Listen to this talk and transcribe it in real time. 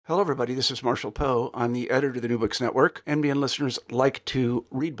Hello, everybody. This is Marshall Poe. I'm the editor of the New Books Network. NBN listeners like to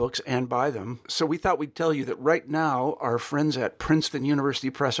read books and buy them. So we thought we'd tell you that right now, our friends at Princeton University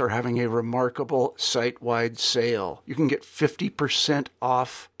Press are having a remarkable site-wide sale. You can get 50%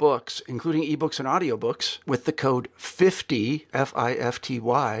 off books, including ebooks and audiobooks, with the code 50,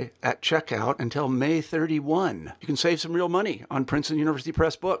 F-I-F-T-Y, at checkout until May 31. You can save some real money on Princeton University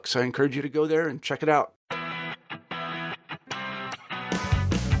Press books. I encourage you to go there and check it out.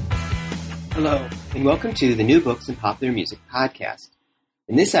 Hello, and welcome to the New Books in Popular Music podcast.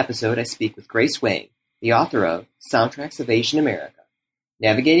 In this episode, I speak with Grace Wang, the author of Soundtracks of Asian America,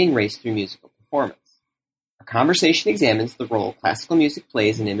 Navigating Race Through Musical Performance. Our conversation examines the role classical music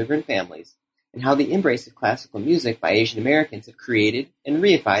plays in immigrant families and how the embrace of classical music by Asian Americans have created and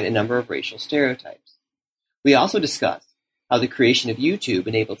reified a number of racial stereotypes. We also discuss how the creation of YouTube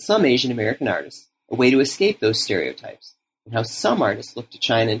enabled some Asian American artists a way to escape those stereotypes, and how some artists look to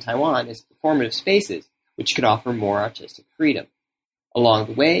China and Taiwan as performative spaces which could offer more artistic freedom. Along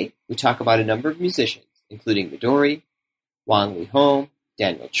the way, we talk about a number of musicians, including Midori, Wang Leehom,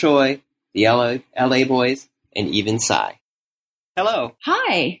 Daniel Choi, the LA Boys, and even Psy. Hello.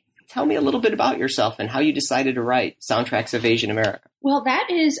 Hi. Tell me a little bit about yourself and how you decided to write Soundtracks of Asian America. Well, that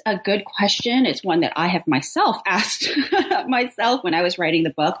is a good question. It's one that I have myself asked myself when I was writing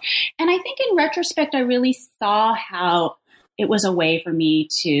the book. And I think in retrospect, I really saw how it was a way for me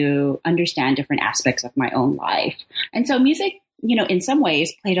to understand different aspects of my own life. And so music, in some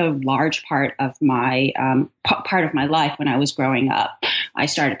ways played a large part of my life when I was growing up. I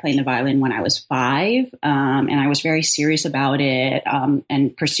started playing the violin when I was 5, and I was very serious about it,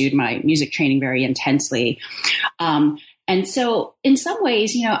 and pursued my music training very intensely. And so in some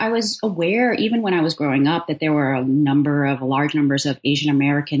ways, I was aware, even when I was growing up, that there were large numbers of Asian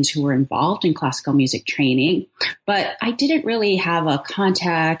Americans who were involved in classical music training. But I didn't really have a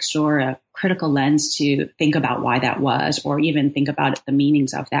context or a critical lens to think about why that was, or even think about the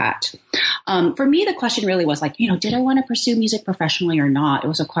meanings of that. For me, the question really was like, did I want to pursue music professionally or not? It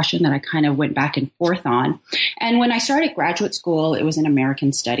was a question that I kind of went back and forth on. And when I started graduate school, it was in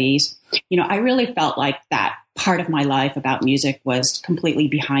American Studies. I really felt like that part of my life about music was completely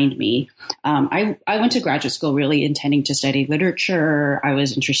behind me. I went to graduate school really intending to study literature. I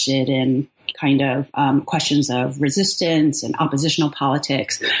was interested in kind of questions of resistance and oppositional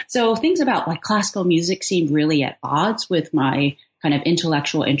politics. So things about like classical music seemed really at odds with my kind of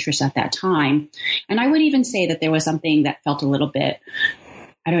intellectual interest at that time. And I would even say that there was something that felt a little bit,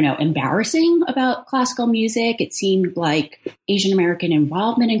 embarrassing about classical music. It seemed like Asian American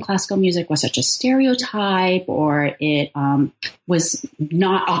involvement in classical music was such a stereotype, or it was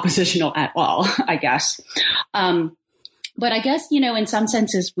not oppositional at all, I guess. But I guess, in some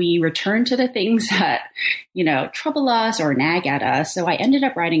senses, we return to the things that, trouble us or nag at us. So I ended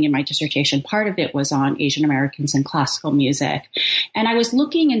up writing in my dissertation. Part of it was on Asian Americans and classical music. And I was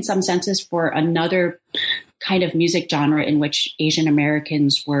looking in some senses for another kind of music genre in which Asian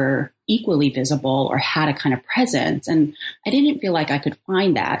Americans were equally visible or had a kind of presence. And I didn't feel like I could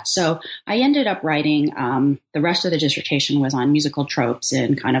find that. So I ended up writing, the rest of the dissertation was on musical tropes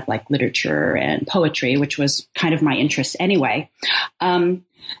in kind of like literature and poetry, which was kind of my interest anyway.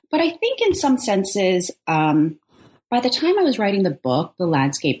 But I think in some senses, by the time I was writing the book, the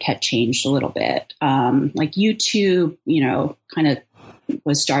landscape had changed a little bit. Like YouTube, kind of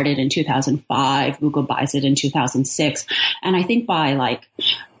was started in 2005. Google buys it in 2006. And I think by like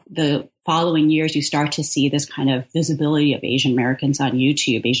the following years, you start to see this kind of visibility of Asian Americans on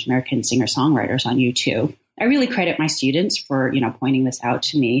YouTube, Asian American singer-songwriters on YouTube. I really credit my students for, pointing this out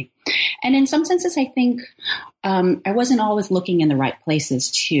to me. And in some senses, I think I wasn't always looking in the right places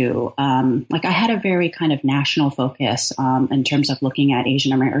too. Like I had a very kind of national focus in terms of looking at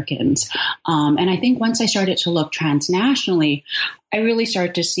Asian Americans. And I think once I started to look transnationally, I really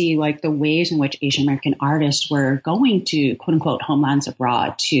started to see like the ways in which Asian American artists were going to quote unquote homelands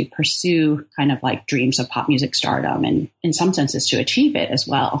abroad to pursue kind of like dreams of pop music stardom, and in some senses to achieve it as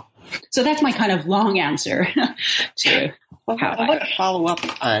well. So that's my kind of long answer to how I want to follow up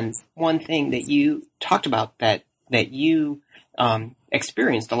on one thing that you talked about that you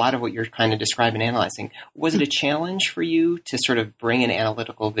experienced a lot of what you're kind of describing and analyzing. Was it a challenge for you to sort of bring an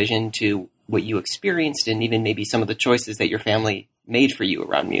analytical vision to what you experienced, and even maybe some of the choices that your family made for you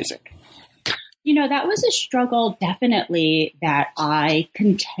around music? That was a struggle definitely that I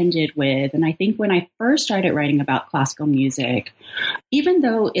contended with. And I think when I first started writing about classical music, even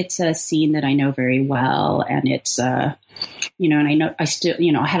though it's a scene that I know very well, and it's, and I know I still,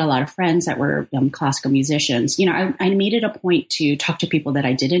 I had a lot of friends that were classical musicians, I made it a point to talk to people that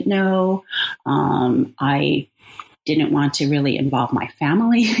I didn't know. I didn't want to really involve my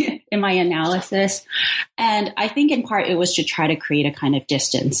family in my analysis. And I think in part it was to try to create a kind of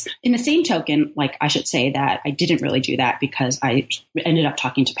distance. In the same token, like I should say that I didn't really do that because I ended up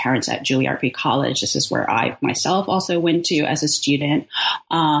talking to parents at Juilliard Pre College. This is where I myself also went to as a student.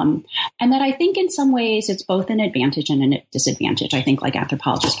 And that I think in some ways it's both an advantage and a disadvantage. I think like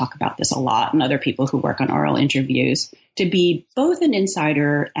anthropologists talk about this a lot, and other people who work on oral interviews, to be both an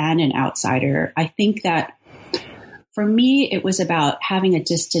insider and an outsider. I think that for me, it was about having a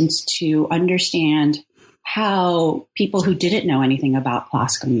distance to understand how people who didn't know anything about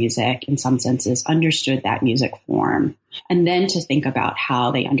classical music, in some senses, understood that music form, and then to think about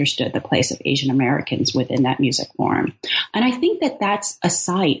how they understood the place of Asian Americans within that music form. And I think that that's a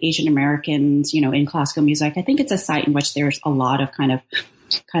site, Asian Americans, in classical music. I think it's a site in which there's a lot of kind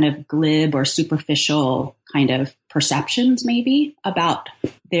of glib or superficial kind of perceptions maybe about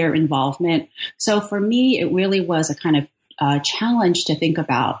their involvement. So for me, it really was a kind of challenge to think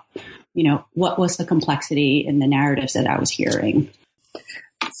about, what was the complexity in the narratives that I was hearing.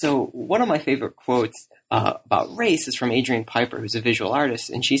 So one of my favorite quotes about race is from Adrienne Piper, who's a visual artist,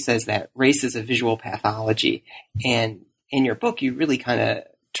 and she says that race is a visual pathology. And in your book, you really kind of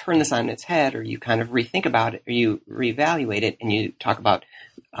turn this on its head, or you kind of rethink about it, or you reevaluate it, and you talk about,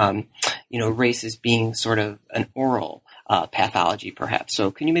 race as being sort of an oral pathology, perhaps. So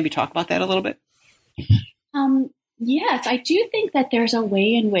can you maybe talk about that a little bit? Yes, I do think that there's a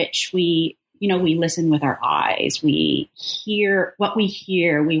way in which we listen with our eyes. We hear what we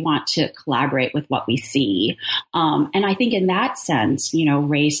hear. We want to collaborate with what we see. And I think in that sense,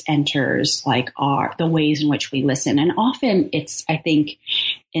 race enters like the ways in which we listen. And often it's, I think,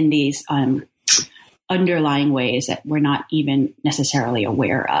 in these underlying ways that we're not even necessarily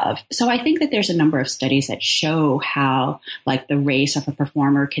aware of. So I think that there's a number of studies that show how like the race of a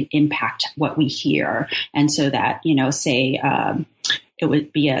performer can impact what we hear. And so that, say, it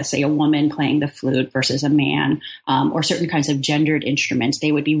would be a woman playing the flute versus a man, or certain kinds of gendered instruments.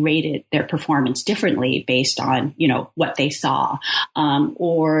 They would be rated their performance differently based on, what they saw,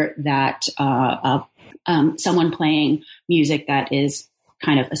 or that someone playing music that is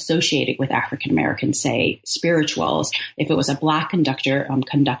kind of associated with African American, say, spirituals. If it was a Black conductor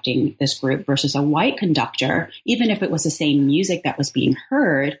conducting this group versus a white conductor, even if it was the same music that was being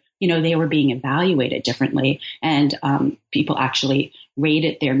heard, they were being evaluated differently. And people actually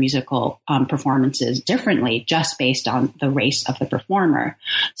rated their musical performances differently just based on the race of the performer.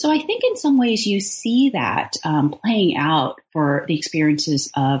 So I think in some ways you see that playing out for the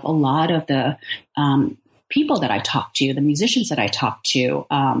experiences of a lot of the people that I talk to, the musicians that I talk to,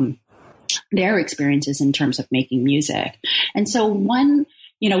 their experiences in terms of making music. And so one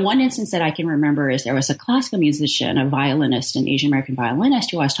instance that I can remember is there was a classical musician, a violinist, an Asian American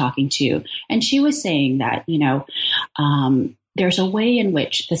violinist who I was talking to, and she was saying that, there's a way in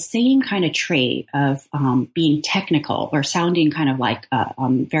which the same kind of trait of being technical or sounding kind of like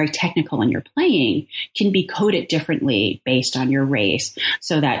very technical in your playing can be coded differently based on your race,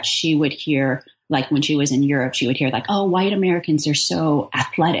 so that she would hear, like when she was in Europe, she would hear like, oh, white Americans are so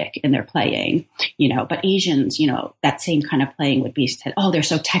athletic in their playing, but Asians, that same kind of playing would be said, oh, they're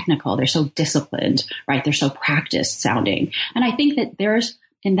so technical, they're so disciplined, right? They're so practiced sounding. And I think that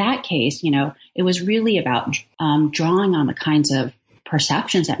in that case, it was really about drawing on the kinds of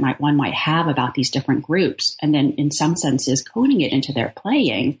perceptions that one might have about these different groups, and then in some senses coding it into their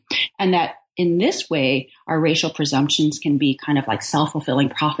playing. And that in this way, our racial presumptions can be kind of like self-fulfilling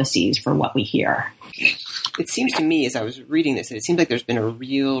prophecies for what we hear. It seems to me, as I was reading this, it seems like there's been a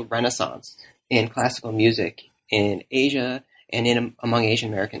real renaissance in classical music in Asia and among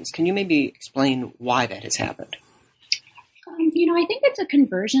Asian Americans. Can you maybe explain why that has happened? I think it's a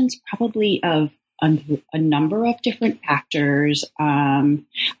convergence probably of a number of different factors.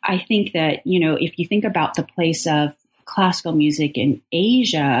 I think that, if you think about the place of classical music in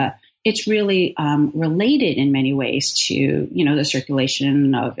Asia, it's really related in many ways to, the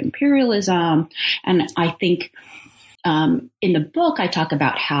circulation of imperialism. And I think in the book, I talk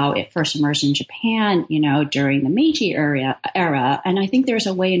about how it first emerged in Japan, during the Meiji era. And I think there's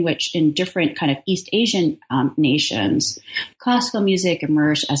a way in which in different kind of East Asian nations, classical music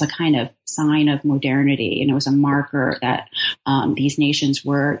emerged as a kind of sign of modernity. And it was a marker that these nations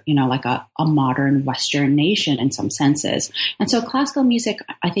were, like a modern Western nation in some senses. And so classical music,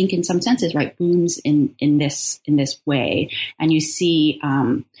 I think in some senses, right, booms in this way. And you see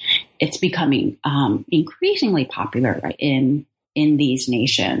it's becoming increasingly popular, right, in these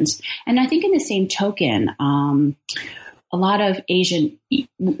nations. And I think in the same token, a lot of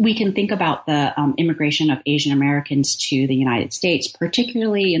we can think about the immigration of Asian Americans to the United States,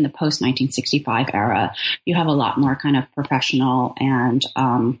 particularly in the post-1965 era. You have a lot more kind of professional and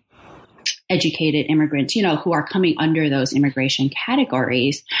educated immigrants, who are coming under those immigration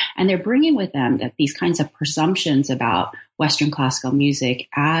categories. And they're bringing with them that these kinds of presumptions about Western classical music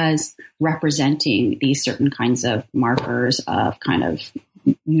as representing these certain kinds of markers of kind of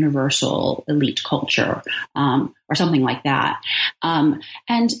universal elite culture, or something like that.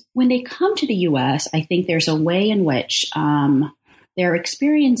 And when they come to the U.S., I think there's a way in which they're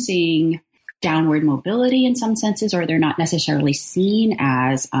experiencing downward mobility in some senses, or they're not necessarily seen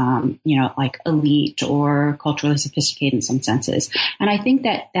as, like elite or culturally sophisticated in some senses. And I think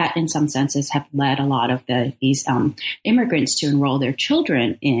that in some senses have led a lot of these immigrants to enroll their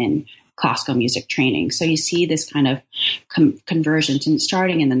children in classical music training. So you see this kind of convergence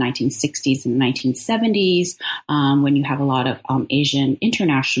starting in the 1960s and 1970s, when you have a lot of Asian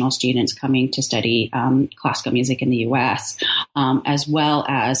international students coming to study classical music in the U.S., as well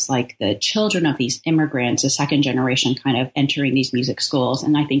as like the children of these immigrants, the second generation kind of entering these music schools.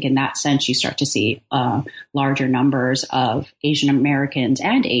 And I think in that sense, you start to see larger numbers of Asian Americans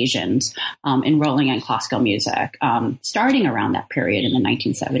and Asians enrolling in classical music, starting around that period in the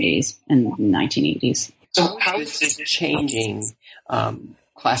 1970s and 1980s. So how is this changing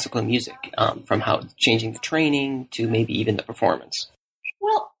classical music, from how changing the training to maybe even the performance?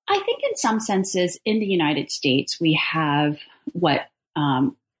 Well, I think in some senses in the United States, we have what,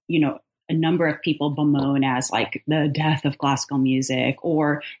 a number of people bemoan as like the death of classical music,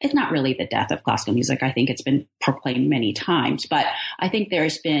 or it's not really the death of classical music. I think it's been proclaimed many times, but I think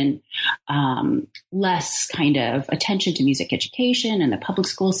there's been less kind of attention to music education and the public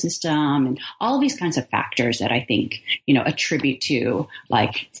school system and all of these kinds of factors that I think, attribute to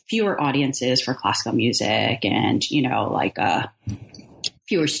like fewer audiences for classical music and,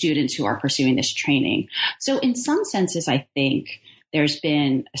 fewer students who are pursuing this training. So in some senses, I think there's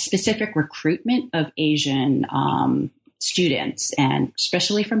been a specific recruitment of Asian students, and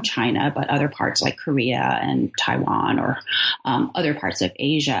especially from China, but other parts like Korea and Taiwan or other parts of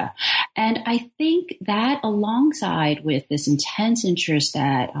Asia. And I think that alongside with this intense interest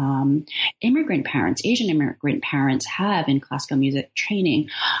that Asian immigrant parents have in classical music training,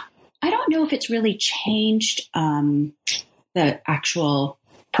 I don't know if it's really changed the actual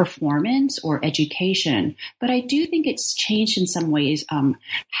performance or education, but I do think it's changed in some ways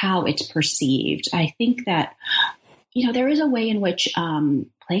how it's perceived. I think that, there is a way in which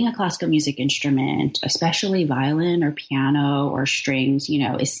playing a classical music instrument, especially violin or piano or strings,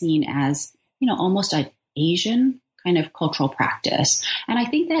 is seen as, almost an Asian kind of cultural practice. And I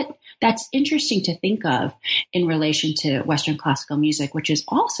think that that's interesting to think of in relation to Western classical music, which is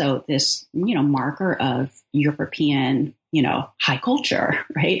also this, marker of European, high culture,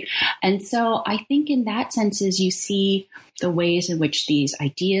 right? And so I think in that sense is you see the ways in which these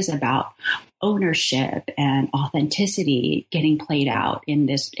ideas about ownership and authenticity getting played out in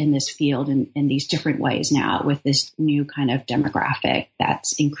this field in these different ways now with this new kind of demographic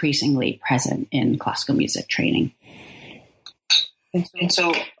that's increasingly present in classical music training. And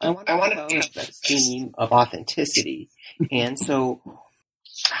so I want to pose that theme of authenticity. And so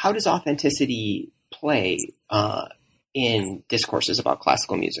how does authenticity play in discourses about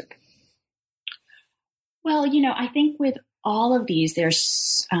classical music? Well, I think with all of these,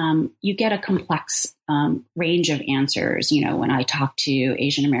 there's you get a complex range of answers. When I talk to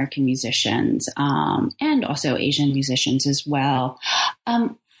Asian American musicians and also Asian musicians as well,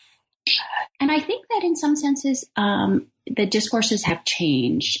 and I think that in some senses the discourses have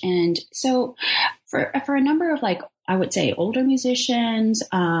changed, and so for a number of I would say older musicians,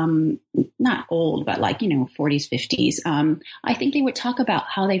 not old, but 40s, 50s. I think they would talk about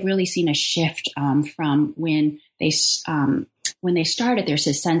how they've really seen a shift from when they started. There's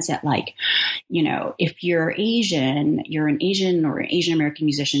a sense that if you're Asian, you're an Asian or an Asian American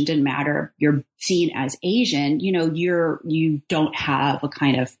musician, didn't matter. You're seen as Asian, you don't have a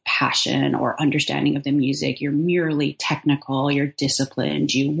kind of passion or understanding of the music. You're merely technical, you're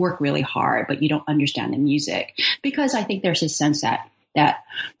disciplined, you work really hard, but you don't understand the music. Because I think there's a sense that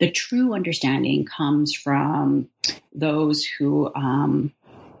the true understanding comes from those who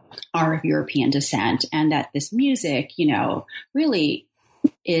are of European descent, and that this music, really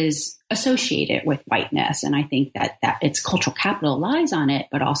is associated with whiteness. And I think that its cultural capital lies on it,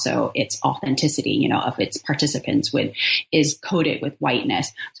 but also its authenticity, of its participants is coded with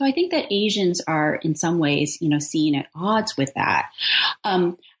whiteness. So I think that Asians are in some ways, seen at odds with that.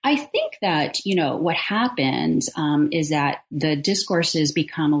 I think that, what happens is that the discourses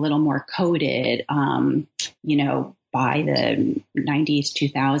become a little more coded, by the 90s,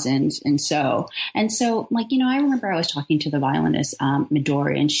 2000s. And so, like, I remember I was talking to the violinist,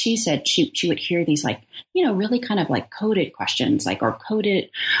 Midori, and she said she would hear these like, really kind of like coded questions, like, or coded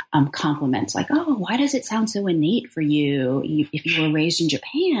compliments, like, oh, why does it sound so innate for you if you were raised in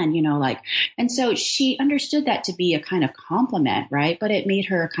Japan, like, and so she understood that to be a kind of compliment, right? But it made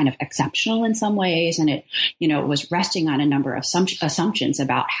her kind of exceptional in some ways. And it, was resting on a number of assumptions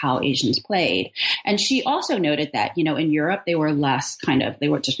about how Asians played. And she also noted that, in Europe, they were less they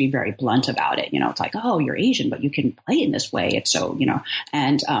would just be very blunt about it. It's like, oh, you're Asian, but you can play in this way. It's so,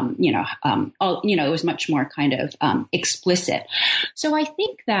 and, it was much more kind of explicit. So I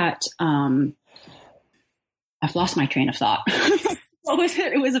think that I've lost my train of thought. What was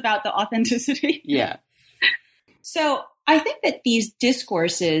it? It was about the authenticity. Yeah. So I think that these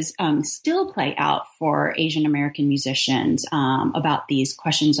discourses still play out for Asian American musicians about these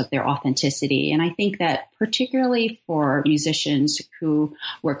questions of their authenticity. And I think that particularly for musicians who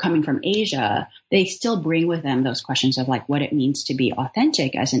were coming from Asia, they still bring with them those questions of like what it means to be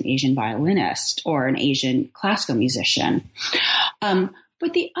authentic as an Asian violinist or an Asian classical musician.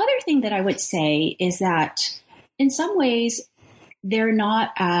 But the other thing that I would say is that in some ways, they're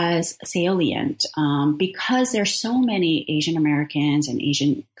not as salient because there's so many Asian Americans and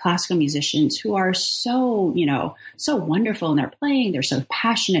Asian classical musicians who are so, so wonderful in their playing. They're so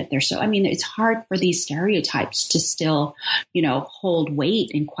passionate. It's hard for these stereotypes to still, hold weight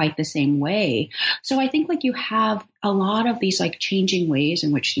in quite the same way. So I think like you have a lot of these like changing ways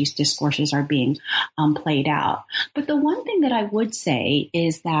in which these discourses are being played out. But the one thing that I would say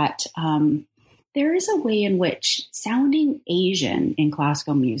is that there is a way in which sounding Asian in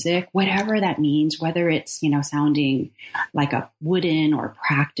classical music, whatever that means, whether it's, sounding like a wooden or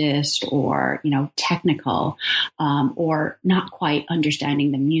practiced or, technical, or not quite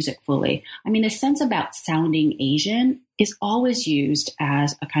understanding the music fully. The sense about sounding Asian is always used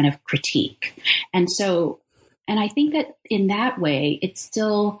as a kind of critique. And I think that in that way, it's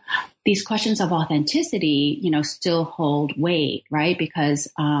still these questions of authenticity, still hold weight, right? Because,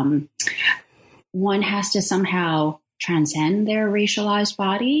 one has to somehow transcend their racialized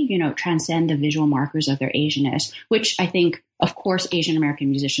body, transcend the visual markers of their Asianness, which I think, of course, Asian American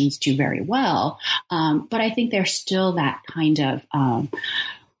musicians do very well. But I think there's still that kind of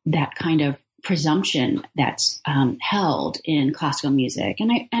presumption that's held in classical music.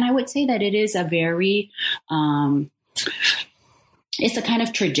 And I would say that it is a very it's a kind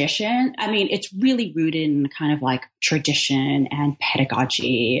of tradition. It's really rooted in kind of like tradition and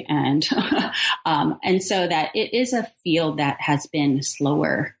pedagogy, and and so that it is a field that has been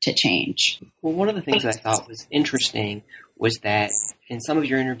slower to change. Well, one of the things I thought was interesting was that in some of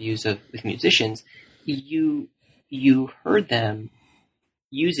your interviews with musicians, you heard them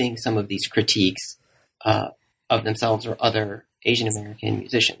using some of these critiques of themselves or other Asian American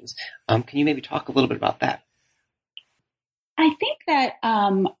musicians. Can you maybe talk a little bit about that? I think that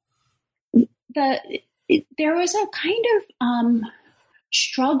there was a kind of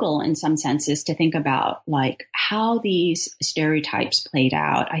struggle in some senses to think about like how these stereotypes played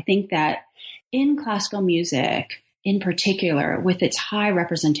out. I think that in classical music, in particular, with its high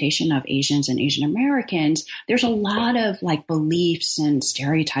representation of Asians and Asian Americans, there's a lot of like beliefs and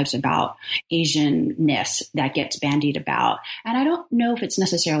stereotypes about Asianness that gets bandied about. And I don't know if it's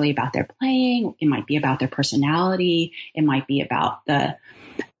necessarily about their playing. It might be about their personality. It might be about the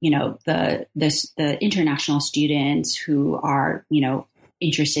international students who are,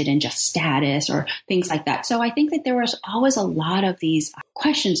 interested in just status or things like that. So I think that there was always a lot of these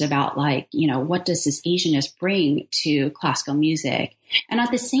questions about like, what does this Asianness bring to classical music? And at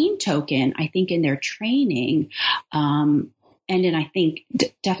the same token, I think in their training, and then I think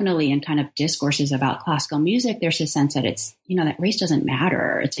definitely in kind of discourses about classical music, there's a sense that it's, that race doesn't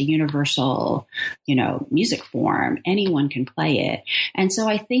matter. It's a universal, music form. Anyone can play it. And so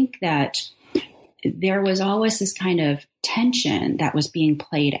I think that there was always this kind of tension that was being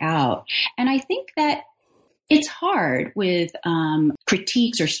played out. And I think that it's hard with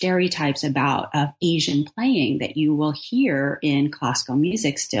critiques or stereotypes about Asian playing that you will hear in classical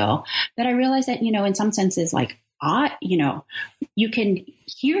music still, that I realize that, in some senses, like, you can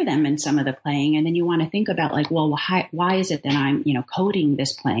hear them in some of the playing, and then you want to think about like, well, why is it that I'm, coding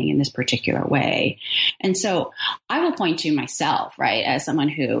this playing in this particular way? And so I will point to myself, right, as someone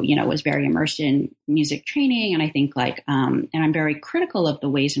who, was very immersed in music training. And I think like, and I'm very critical of the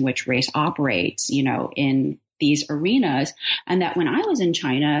ways in which race operates, in these arenas. And that when I was in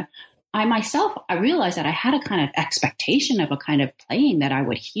China, I realized that I had a kind of expectation of a kind of playing that I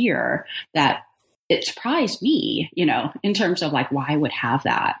would hear that it surprised me, in terms of like why I would have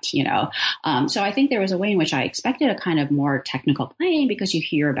that, So I think there was a way in which I expected a kind of more technical playing, because you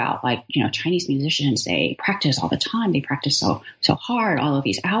hear about like, Chinese musicians, they practice all the time. They practice so hard, all of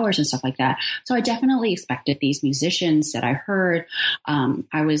these hours and stuff like that. So I definitely expected these musicians that I heard.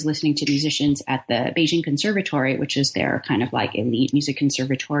 I was listening to musicians at the Beijing Conservatory, which is their kind of like elite music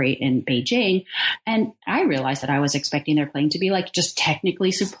conservatory in Beijing. And I realized that I was expecting their playing to be like just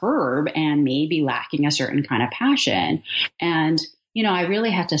technically superb and maybe lacking a certain kind of passion. And, I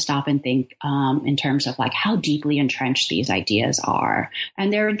really had to stop and think in terms of like how deeply entrenched these ideas are.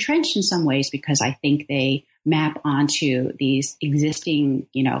 And they're entrenched in some ways because I think they map onto these existing,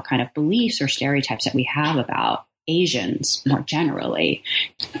 kind of beliefs or stereotypes that we have about Asians more generally.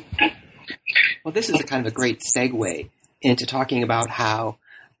 Well, this is a kind of a great segue into talking about how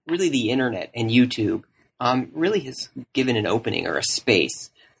really the internet and YouTube really has given an opening or a space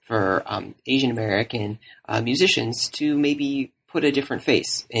for Asian American musicians to maybe put a different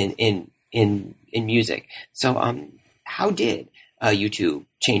face in music. So how did YouTube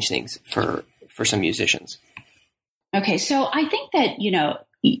change things for some musicians? Okay, so I think that,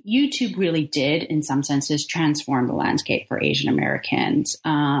 YouTube really did, in some senses, transform the landscape for Asian Americans.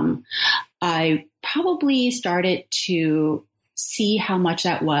 I probably started to see how much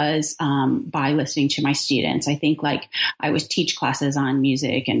that was by listening to my students. I think like I would teach classes on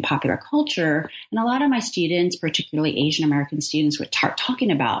music and popular culture, and a lot of my students, particularly Asian American students, would start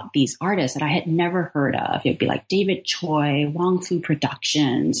talking about these artists that I had never heard of. It'd be like David Choi, Wong Fu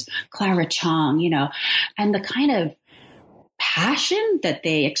Productions, Clara Chung, and the kind of passion that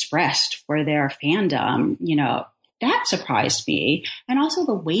they expressed for their fandom, that surprised me. And also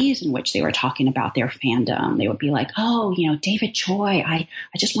the ways in which they were talking about their fandom. They would be like, oh, David Choi, I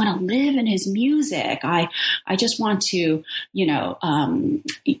just want to live in his music. I just want to,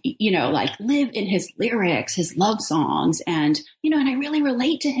 like live in his lyrics, his love songs. And, and I really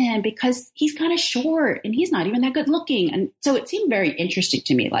relate to him because he's kind of short and he's not even that good looking. And so it seemed very interesting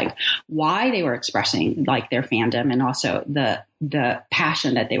to me, like why they were expressing like their fandom and also the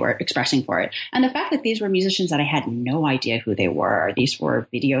passion that they were expressing for it. And the fact that these were musicians that I had no idea who they were. These were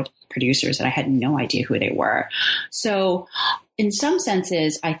video producers that I had no idea who they were. So in some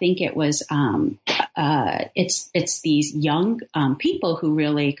senses, I think it was, it's these young people who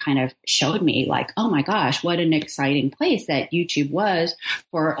really kind of showed me like, oh my gosh, what an exciting place that YouTube was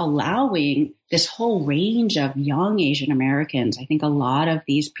for allowing this whole range of young Asian Americans. I think a lot of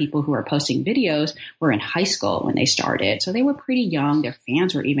these people who are posting videos were in high school when they started. So they were pretty young. Their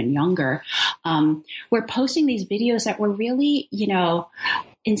fans were even younger. Were posting these videos that were really,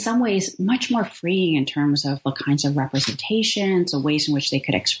 in some ways much more freeing in terms of the kinds of representations, the ways in which they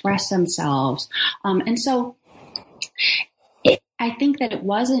could express themselves. And so I think that it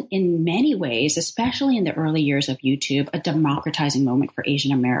wasn't in many ways, especially in the early years of YouTube, a democratizing moment for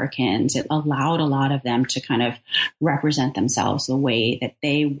Asian Americans. It allowed a lot of them to kind of represent themselves the way that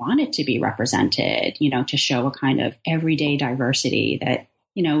they wanted to be represented, to show a kind of everyday diversity that,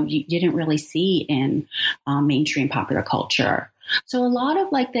 you didn't really see in mainstream popular culture. So a lot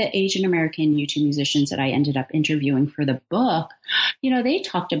of like the Asian American YouTube musicians that I ended up interviewing for the book, they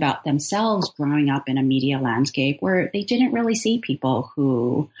talked about themselves growing up in a media landscape where they didn't really see people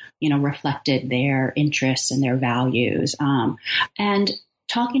who, reflected their interests and their values. And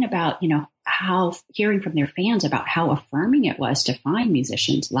talking about, how hearing from their fans about how affirming it was to find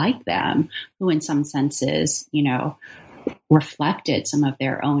musicians like them who in some senses, reflected some of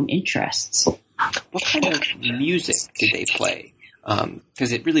their own interests. What kind of music did they play?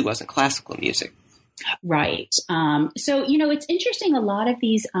 Because it really wasn't classical music. Right. So, it's interesting. A lot of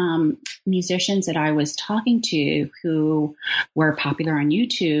these musicians that I was talking to who were popular on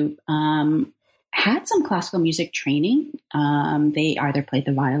YouTube had some classical music training. They either played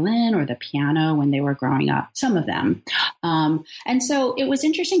the violin or the piano when they were growing up, some of them. And so it was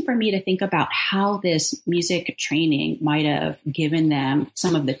interesting for me to think about how this music training might have given them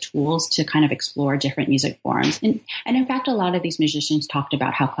some of the tools to kind of explore different music forms. And in fact, a lot of these musicians talked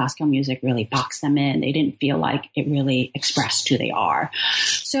about how classical music really boxed them in. They didn't feel like it really expressed who they are.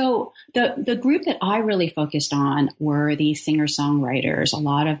 So the group that I really focused on were the singer-songwriters. A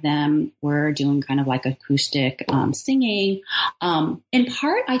lot of them were doing kind of like acoustic singing. In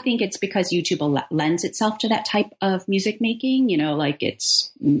part, I think it's because YouTube lends itself to that type of music making. Like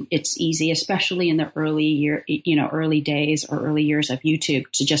it's easy, especially in the early days or early years of YouTube,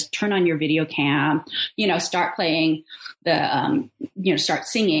 to just turn on your video cam, start playing start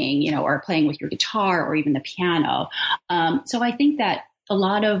singing, or playing with your guitar or even the piano. So I think that a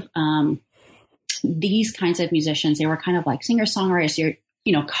lot of these kinds of musicians, they were kind of like singer-songwriters.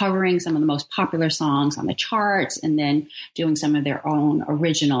 covering some of the most popular songs on the charts and then doing some of their own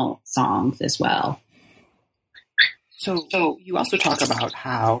original songs as well. So you also talk about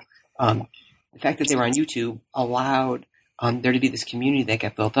how the fact that they were on YouTube allowed there to be this community that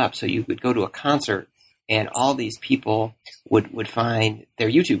got built up. So you would go to a concert and all these people would find their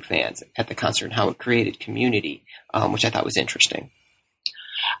YouTube fans at the concert, and how it created community, which I thought was interesting.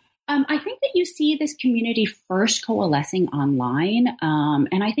 I think that you see this community first coalescing online,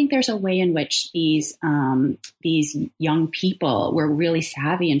 and I think there's a way in which these young people were really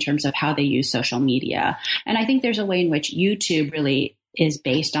savvy in terms of how they use social media, and I think there's a way in which YouTube really is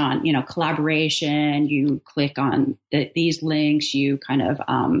based on collaboration. You click on these links, you kind of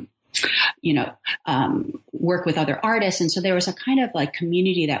work with other artists. And so there was a kind of like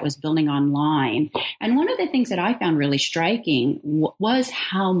community that was building online. And one of the things that I found really striking was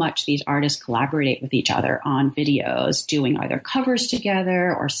how much these artists collaborate with each other on videos, doing either covers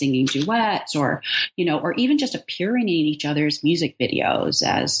together or singing duets or even just appearing in each other's music videos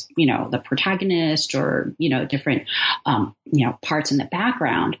as, the protagonist or, different, parts in the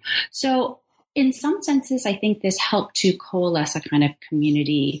background. So in some senses, I think this helped to coalesce a kind of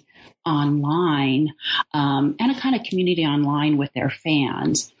community online and a kind of community online with their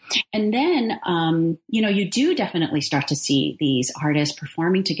fans. And then, you do definitely start to see these artists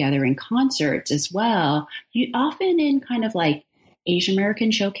performing together in concerts as well. You often in kind of like Asian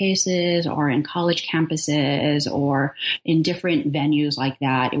American showcases or in college campuses or in different venues like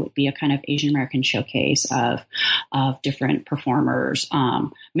that. It would be a kind of Asian American showcase of different performers,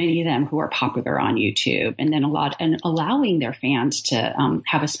 many of them who are popular on YouTube, and then allowing their fans to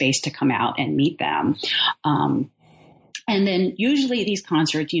have a space to come out and meet them. And then usually these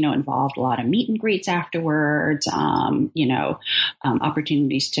concerts, involved a lot of meet and greets afterwards,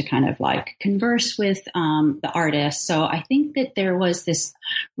 opportunities to kind of like converse with the artists. So I think that there was this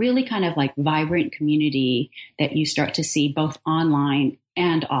really kind of like vibrant community that you start to see both online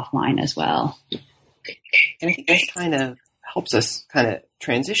and offline as well. And I think this kind of helps us kind of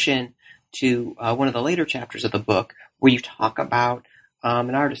transition to one of the later chapters of the book where you talk about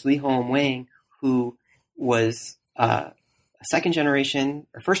an artist, Lee Ho Wang, who was a second generation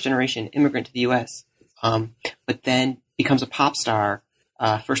or first generation immigrant to the U.S., but then becomes a pop star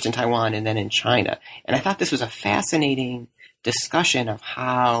first in Taiwan and then in China. And I thought this was a fascinating discussion of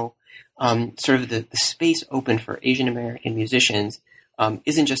how sort of the space open for Asian American musicians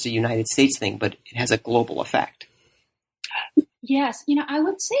isn't just a United States thing, but it has a global effect. Yes. I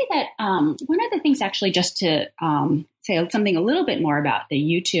would say that one of the things actually just to say something a little bit more about the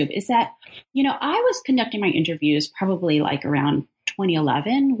YouTube is that, I was conducting my interviews probably like around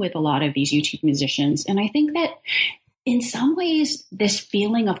 2011 with a lot of these YouTube musicians. And I think that in some ways, this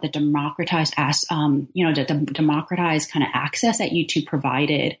feeling of the democratized democratized kind of access that YouTube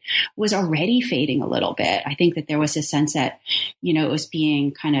provided was already fading a little bit. I think that there was a sense that, it was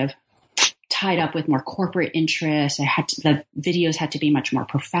being kind of tied up with more corporate interests. The videos had to be much more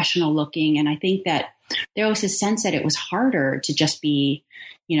professional looking. And I think that there was a sense that it was harder to just be,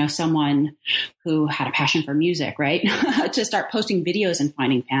 someone who had a passion for music, right? To start posting videos and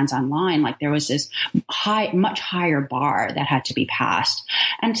finding fans online. Like there was this much higher bar that had to be passed.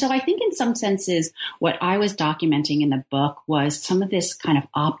 And so I think in some senses, what I was documenting in the book was some of this kind of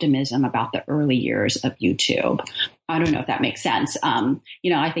optimism about the early years of YouTube. I don't know if that makes sense.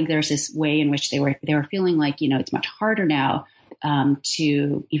 I think there's this way in which they were feeling like, it's much harder now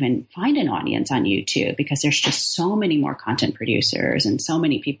to even find an audience on YouTube because there's just so many more content producers and so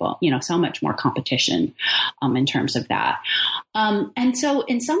many people, so much more competition in terms of that. And so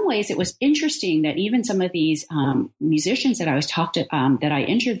in some ways it was interesting that even some of these musicians that that I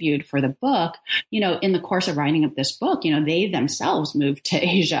interviewed for the book, in the course of writing up this book, they themselves moved to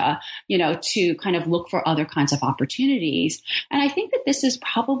Asia, to kind of look for other kinds of opportunities. And I think that this is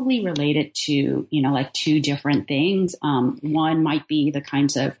probably related to, like two different things. One might be the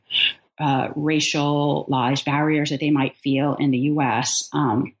kinds of racialized barriers that they might feel in the U.S.,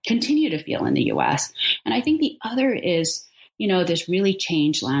 continue to feel in the U.S. And I think the other is, this really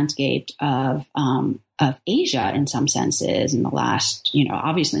changed landscape of Asia in some senses in the last,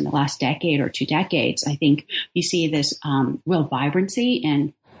 obviously in the last decade or 2 decades. I think you see this real vibrancy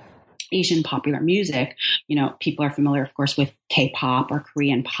in Asian popular music. People are familiar, of course, with K-pop or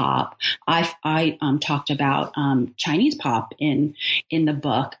Korean pop. I talked about Chinese pop in the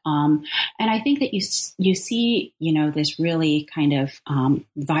book, and I think that you see this really kind of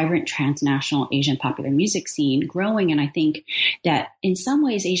vibrant transnational Asian popular music scene growing, and I think that in some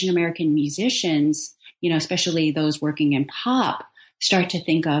ways Asian American musicians, especially those working in pop, start to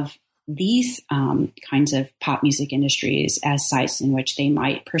think of these kinds of pop music industries as sites in which they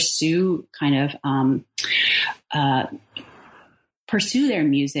might pursue pursue their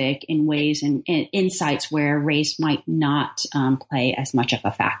music in ways and in sites where race might not play as much of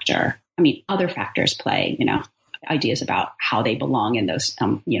a factor. I mean, other factors play, ideas about how they belong in those,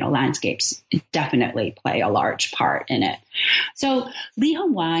 landscapes definitely play a large part in it. So Li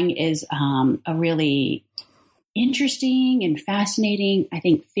Hongwang is a really interesting and fascinating, I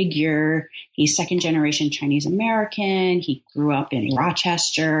think, figure. He's second generation Chinese American. He grew up in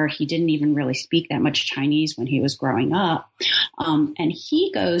Rochester. He didn't even really speak that much Chinese when he was growing up. And he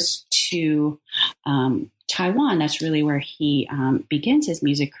goes to Taiwan. That's really where he begins his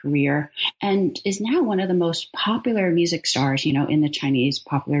music career and is now one of the most popular music stars, in the Chinese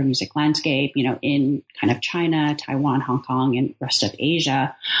popular music landscape, in kind of China, Taiwan, Hong Kong, and rest of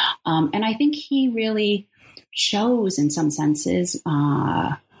Asia. And I think he really shows in some senses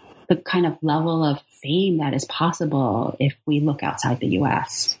the kind of level of fame that is possible if we look outside the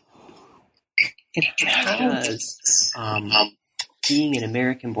U.S. And how does being an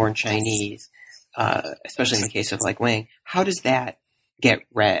American-born Chinese, especially in the case of like Wang, how does that get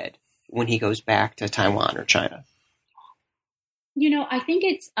read when he goes back to Taiwan or China? I think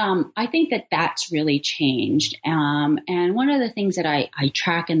I think that that's really changed. And one of the things that I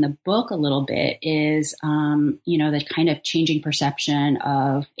track in the book a little bit is, the kind of changing perception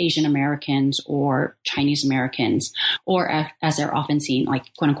of Asian Americans or Chinese Americans, or as they're often seen, like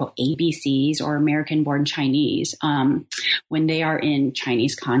quote unquote ABCs or American born Chinese, when they are in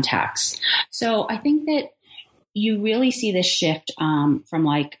Chinese contexts. So I think that you really see this shift, from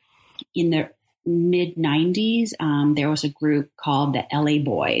like in the mid 90s, there was a group called the LA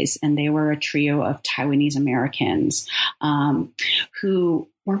Boys, and they were a trio of Taiwanese Americans who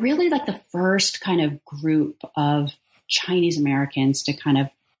were really like the first kind of group of Chinese Americans to kind of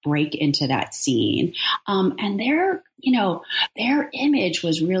break into that scene. And their image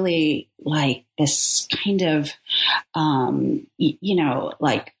was really like this kind of,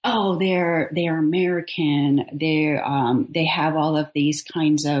 like, oh, they're American. They have all of these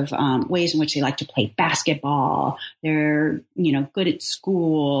kinds of ways in which they like to play basketball. They're, good at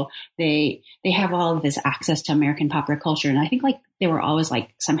school. They have all of this access to American popular culture. And I think like they were always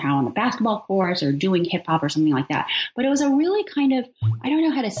like somehow on the basketball courts or doing hip hop or something like that. But it was a really kind of, I don't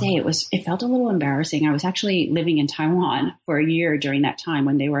know how to say it felt a little embarrassing. I was actually living in Taiwan for a year during that time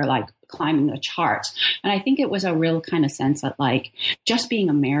when they were like climbing the charts. And I think it was a real kind of sense that like just being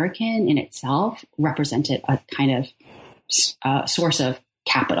American in itself represented a kind of source of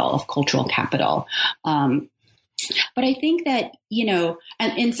capital, of cultural capital. But I think that,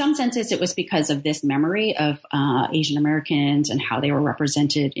 and in some senses, it was because of this memory of Asian Americans and how they were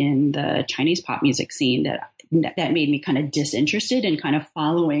represented in the Chinese pop music scene that made me kind of disinterested in kind of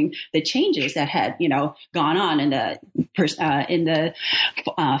following the changes that had, gone on in the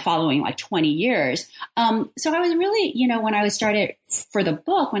following like 20 years. So I was really, when I started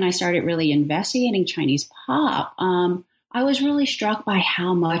really investigating Chinese pop, I was really struck by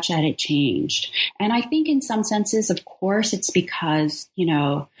how much that it changed. And I think in some senses, of course, it's because,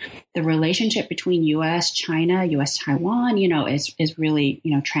 the relationship between U.S. China, U.S. Taiwan, is really,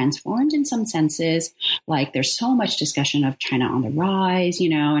 transformed in some senses. Like there's so much discussion of China on the rise,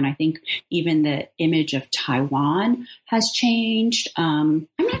 and I think even the image of Taiwan has changed. I'm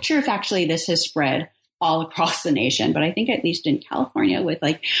not sure if actually this has spread all across the nation, but I think at least in California with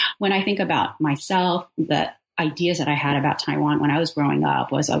like, when I think about myself, the ideas that I had about Taiwan when I was growing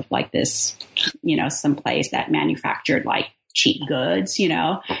up was of like this, some place that manufactured like cheap goods,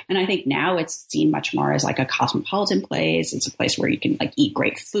 and I think now it's seen much more as like a cosmopolitan place. It's a place where you can like eat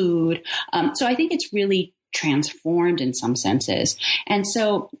great food. So I think it's really transformed in some senses. And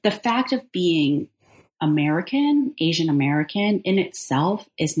so the fact of being American, Asian American in itself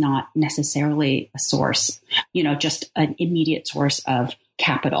is not necessarily a source, just an immediate source of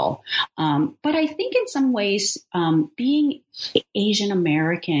capital. But I think in some ways, being Asian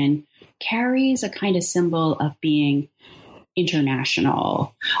American carries a kind of symbol of being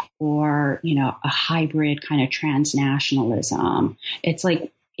international or, a hybrid kind of transnationalism. It's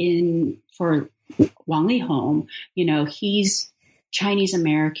like for Wang Lihong, he's Chinese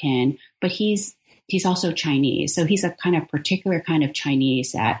American, but he's he's also Chinese. So he's a kind of particular kind of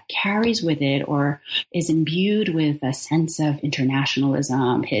Chinese that carries with it or is imbued with a sense of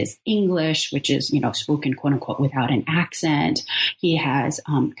internationalism. His English, which is, spoken quote unquote without an accent. He has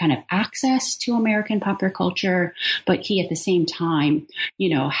kind of access to American popular culture, but he at the same time,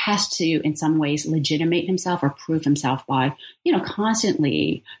 has to in some ways legitimate himself or prove himself by,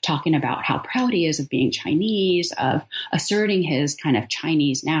 constantly talking about how proud he is of being Chinese, of asserting his kind of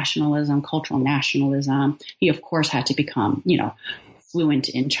Chinese nationalism, cultural nationalism. He, of course, had to become, fluent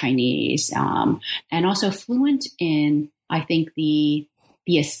in Chinese, and also fluent in, I think, the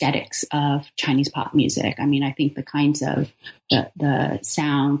aesthetics of Chinese pop music. I mean, I think the kinds of the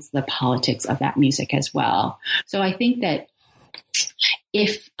sounds, the politics of that music as well. So I think that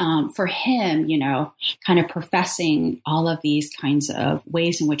if for him, kind of professing all of these kinds of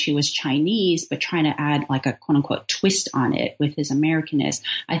ways in which he was Chinese, but trying to add like a quote unquote twist on it with his Americanness,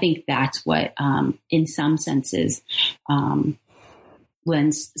 I think that's what, in some senses,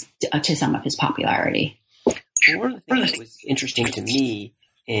 lends to some of his popularity. One of the things that was interesting to me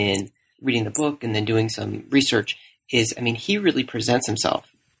in reading the book and then doing some research is, he really presents himself,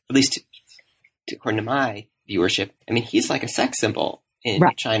 at least according to my viewership. He's like a sex symbol in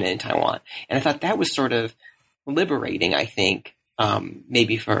right. China and Taiwan. And I thought that was sort of liberating, I think,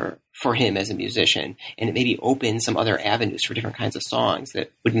 maybe for him as a musician, and it maybe opened some other avenues for different kinds of songs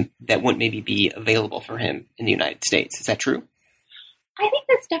that wouldn't maybe be available for him in the United States. Is that true? I think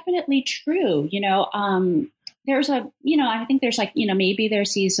that's definitely true. I think there's maybe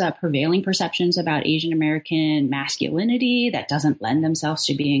there's these prevailing perceptions about Asian American masculinity that doesn't lend themselves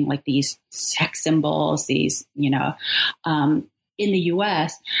to being like these sex symbols, these, in the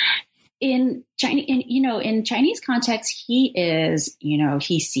U.S. In China, in Chinese context, he is,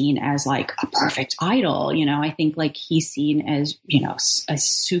 he's seen as like a perfect idol. I think like he's seen as, a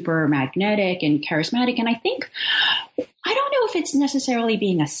super magnetic and charismatic. And I think, I don't know if it's necessarily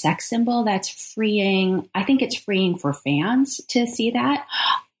being a sex symbol that's freeing. I think it's freeing for fans to see that,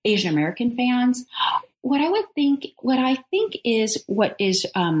 Asian American fans. What I think is what is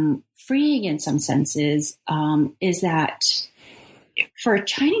freeing in some senses is that for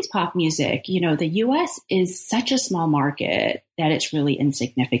Chinese pop music, the U.S. is such a small market that it's really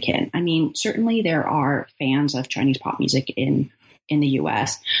insignificant. Certainly there are fans of Chinese pop music in the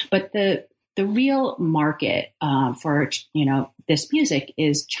U.S., but the real market for, this music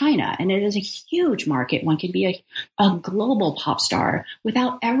is China. And it is a huge market. One can be a global pop star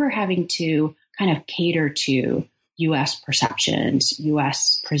without ever having to kind of cater to U.S. perceptions,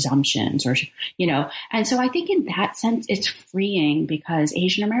 U.S. presumptions, or, and so I think in that sense, it's freeing because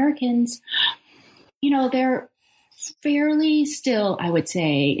Asian Americans, they're fairly still, I would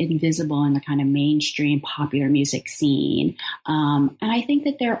say, invisible in the kind of mainstream popular music scene. And I think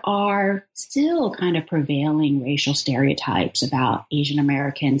that there are still kind of prevailing racial stereotypes about Asian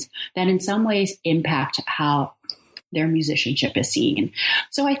Americans that in some ways impact how their musicianship is seen.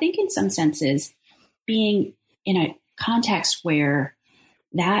 So I think in some senses, being in a context where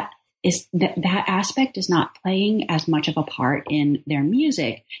that aspect is not playing as much of a part in their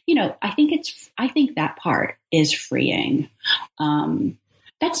music, I think that part is freeing.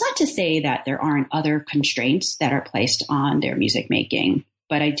 That's not to say that there aren't other constraints that are placed on their music making,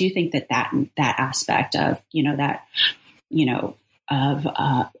 but I do think that aspect of,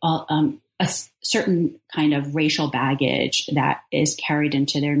 a certain kind of racial baggage that is carried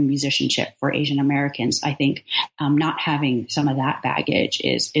into their musicianship for Asian Americans, I think not having some of that baggage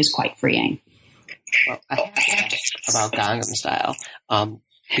is quite freeing. Well, I have to ask about Gangnam Style,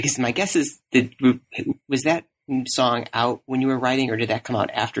 because my guess is, was that song out when you were writing, or did that come out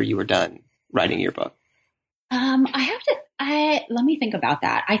after you were done writing your book? Let me think about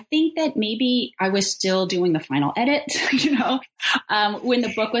that. I think that maybe I was still doing the final edit, when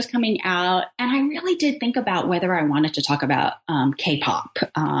the book was coming out. And I really did think about whether I wanted to talk about K-pop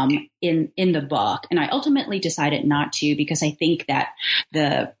in the book. And I ultimately decided not to, because I think that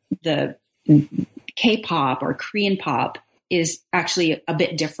the K-pop or Korean pop is actually a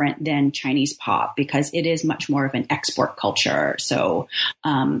bit different than Chinese pop because it is much more of an export culture. So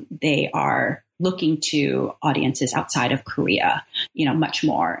they are looking to audiences outside of Korea, much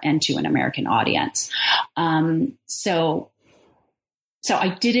more, and to an American audience. So I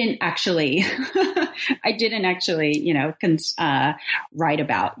didn't actually, write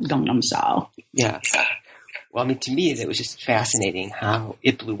about Gangnam Style. Yeah. Well, to me, it was just fascinating how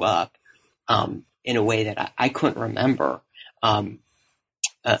it blew up in a way that I couldn't remember an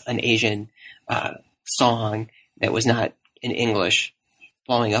Asian song that was not in English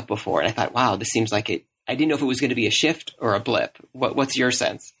blowing up before. And I thought, wow, this seems like it. I didn't know if it was going to be a shift or a blip. What's your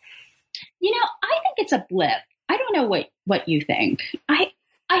sense? I think it's a blip. I don't know what you think. I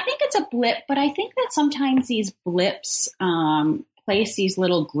think it's a blip, but I think that sometimes these blips place these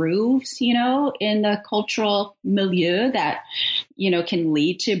little grooves, in the cultural milieu that, can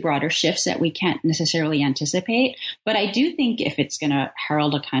lead to broader shifts that we can't necessarily anticipate. But I do think if it's going to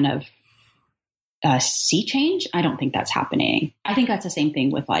herald a kind of sea change, I don't think that's happening. I think that's the same thing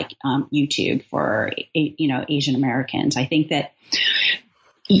with like YouTube for, Asian Americans. I think that,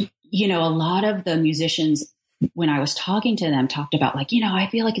 a lot of the musicians, when I was talking to them, talked about like, I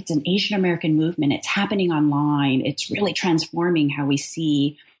feel like it's an Asian American movement. It's happening online. It's really transforming how we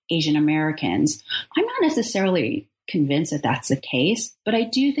see Asian Americans. I'm not necessarily convinced that that's the case, but I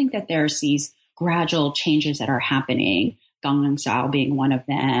do think that there's these gradual changes that are happening. Gangnam Style being one of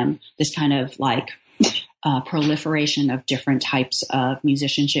them, this kind of like proliferation of different types of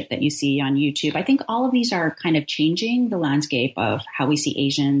musicianship that you see on YouTube. I think all of these are kind of changing the landscape of how we see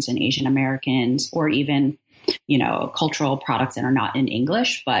Asians and Asian Americans, or even, cultural products that are not in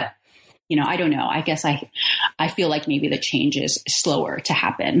English. But, I don't know. I guess I feel like maybe the change is slower to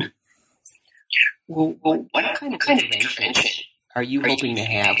happen. Well, what kind of intervention are you hoping to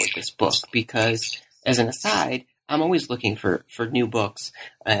have with this book? Because as an aside, I'm always looking for new books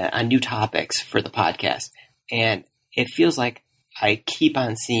on new topics for the podcast. And it feels like I keep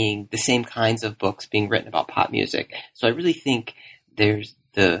on seeing the same kinds of books being written about pop music. So I really think there's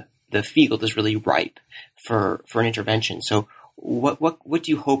the field is really ripe for an intervention. So what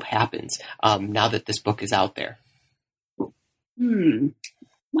do you hope happens now that this book is out there?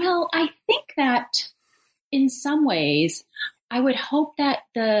 Well, I think that in some ways, I would hope that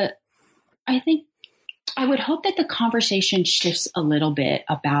the conversation shifts a little bit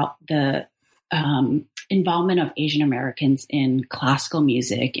about the involvement of Asian Americans in classical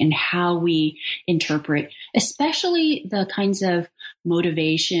music and how we interpret, especially the kinds of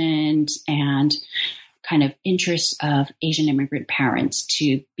motivations and kind of interests of Asian immigrant parents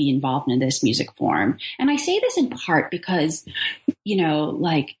to be involved in this music form. And I say this in part because,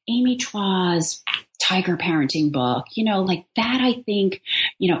 like Amy Chua's Tiger Parenting book, like that, I think,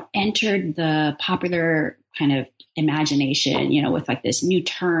 entered the popular kind of imagination, with like this new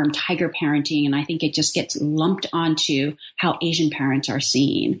term, tiger parenting. And I think it just gets lumped onto how Asian parents are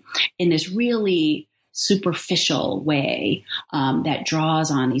seen in this really superficial way that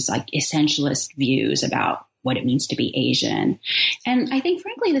draws on these like essentialist views about what it means to be Asian. And I think,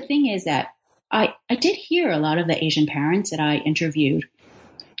 frankly, the thing is that I did hear a lot of the Asian parents that I interviewed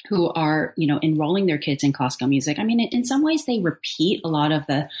who are, enrolling their kids in classical music. I mean, in some ways, they repeat a lot of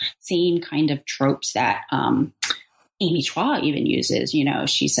the same kind of tropes that Amy Chua even uses.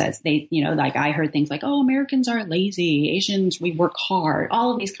 She says like I heard things like, oh, Americans are lazy, Asians, we work hard,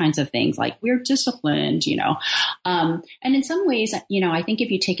 all of these kinds of things, like we're disciplined, and in some ways, I think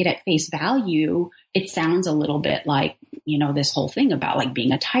if you take it at face value, it sounds a little bit like, this whole thing about like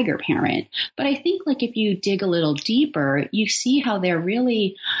being a tiger parent. But I think like if you dig a little deeper, you see how they're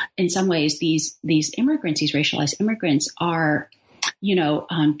really, in some ways, these immigrants, these racialized immigrants are,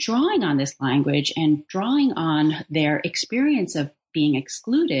 drawing on this language and drawing on their experience of being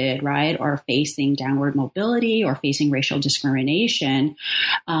excluded, right, or facing downward mobility or facing racial discrimination,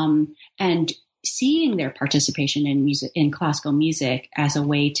 and seeing their participation in music, in classical music, as a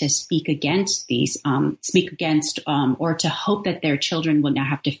way to speak against these, or to hope that their children will not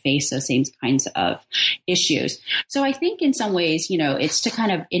have to face those same kinds of issues. So I think in some ways, it's to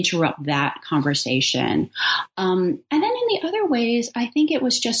kind of interrupt that conversation. And then in the other ways, I think it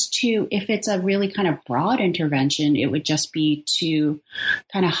was just to, if it's a really kind of broad intervention, it would just be to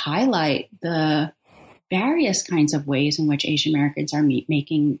kind of highlight the various kinds of ways in which Asian Americans are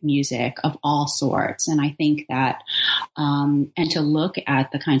making music of all sorts. And I think that, and to look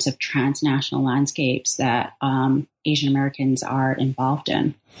at the kinds of transnational landscapes that Asian Americans are involved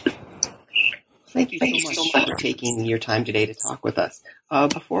in. Thank you so much for taking your time today to talk with us.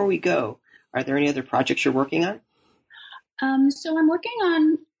 Before we go, are there any other projects you're working on? So I'm working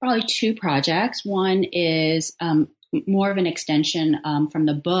on probably two projects. One is more of an extension from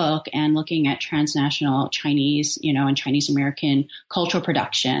the book and looking at transnational Chinese, and Chinese American cultural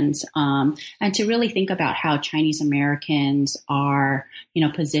productions, and to really think about how Chinese Americans are,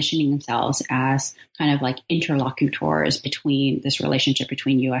 positioning themselves as kind of like interlocutors between this relationship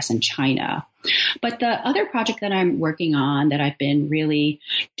between U.S. and China. But the other project that I'm working on that I've been really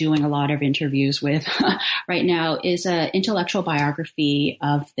doing a lot of interviews with right now is an intellectual biography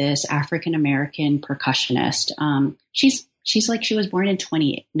of this African American percussionist. She's like, she was born in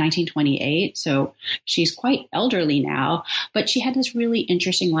 1928, so she's quite elderly now, but she had this really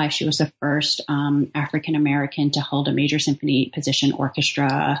interesting life. She was the first African American to hold a major symphony position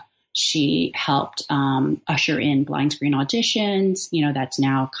orchestra She helped usher in blind screen auditions. That's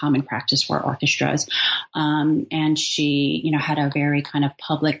now common practice for orchestras. And she, had a very kind of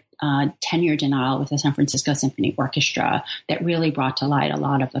public tenure denial with the San Francisco Symphony Orchestra that really brought to light a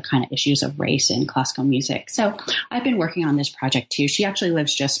lot of the kind of issues of race in classical music. So I've been working on this project too. She actually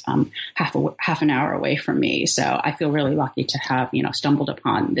lives just half an hour away from me. So I feel really lucky to have, stumbled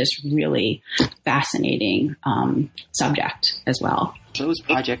upon this really fascinating subject as well. Those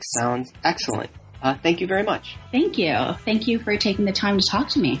projects sound excellent. Thank you very much. Thank you. Thank you for taking the time to talk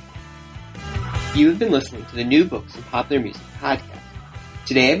to me. You have been listening to the New Books in Popular Music podcast.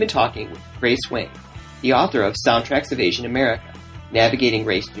 Today I've been talking with Grace Wang, the author of Soundtracks of Asian America, Navigating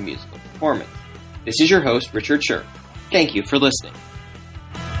Race Through Musical Performance. This is your host, Richard Scher. Thank you for listening.